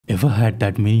Ever had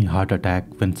that mini heart attack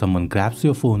when someone grabs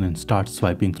your phone and starts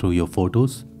swiping through your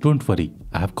photos? Don't worry,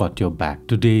 I have got your back.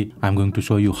 Today, I'm going to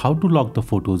show you how to lock the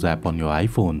Photos app on your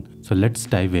iPhone. So let's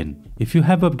dive in. If you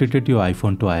have updated your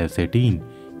iPhone to iOS 18,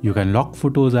 you can lock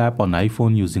Photos app on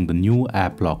iPhone using the new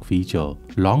app lock feature.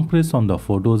 Long press on the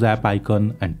Photos app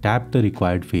icon and tap the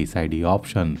required Face ID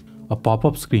option. A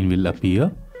pop-up screen will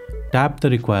appear. Tap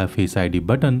the require Face ID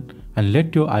button and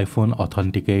let your iPhone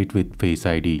authenticate with Face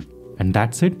ID. And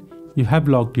that's it, you have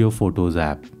locked your Photos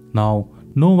app. Now,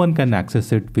 no one can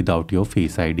access it without your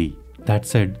Face ID. That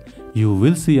said, you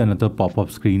will see another pop-up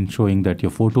screen showing that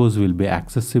your photos will be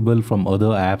accessible from other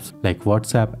apps like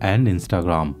WhatsApp and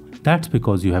Instagram. That's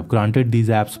because you have granted these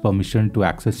apps permission to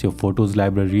access your photos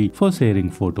library for sharing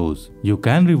photos. You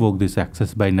can revoke this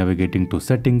access by navigating to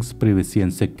Settings, Privacy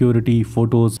and Security,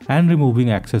 Photos and removing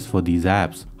access for these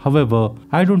apps. However,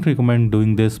 I don't recommend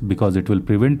doing this because it will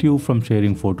prevent you from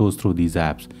sharing photos through these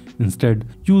apps. Instead,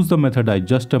 use the method I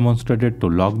just demonstrated to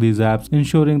lock these apps,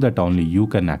 ensuring that only you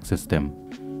can access them.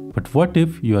 But what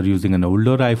if you are using an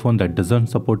older iPhone that doesn't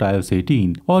support iOS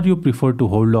 18, or you prefer to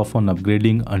hold off on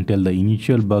upgrading until the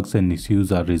initial bugs and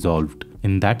issues are resolved?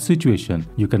 In that situation,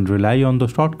 you can rely on the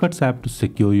Shortcuts app to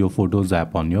secure your Photos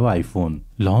app on your iPhone.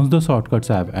 Launch the Shortcuts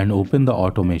app and open the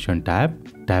Automation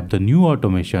tab. Tap the New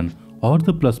Automation or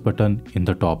the plus button in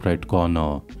the top right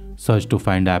corner. Search to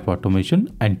find App Automation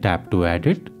and tap to add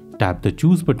it. Tap the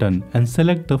Choose button and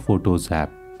select the Photos app.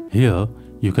 Here,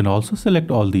 you can also select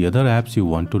all the other apps you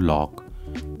want to lock.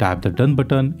 Tap the Done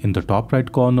button in the top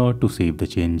right corner to save the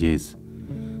changes.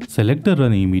 Select the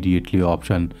Run Immediately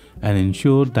option and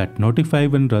ensure that Notify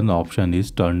when Run option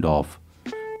is turned off.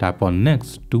 Tap on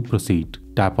Next to proceed.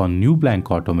 Tap on New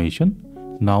Blank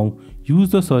Automation. Now,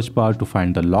 use the search bar to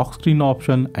find the Lock Screen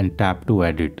option and tap to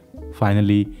edit.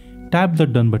 Finally, tap the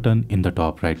Done button in the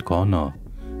top right corner.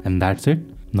 And that's it.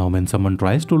 Now when someone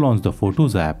tries to launch the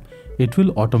Photos app, it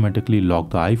will automatically lock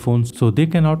the iPhone so they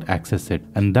cannot access it.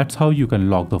 And that's how you can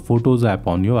lock the Photos app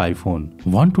on your iPhone.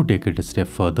 Want to take it a step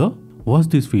further? Watch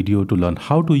this video to learn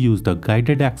how to use the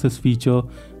guided access feature,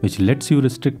 which lets you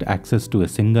restrict access to a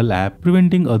single app,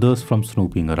 preventing others from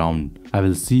snooping around. I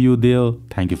will see you there.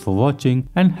 Thank you for watching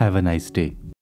and have a nice day.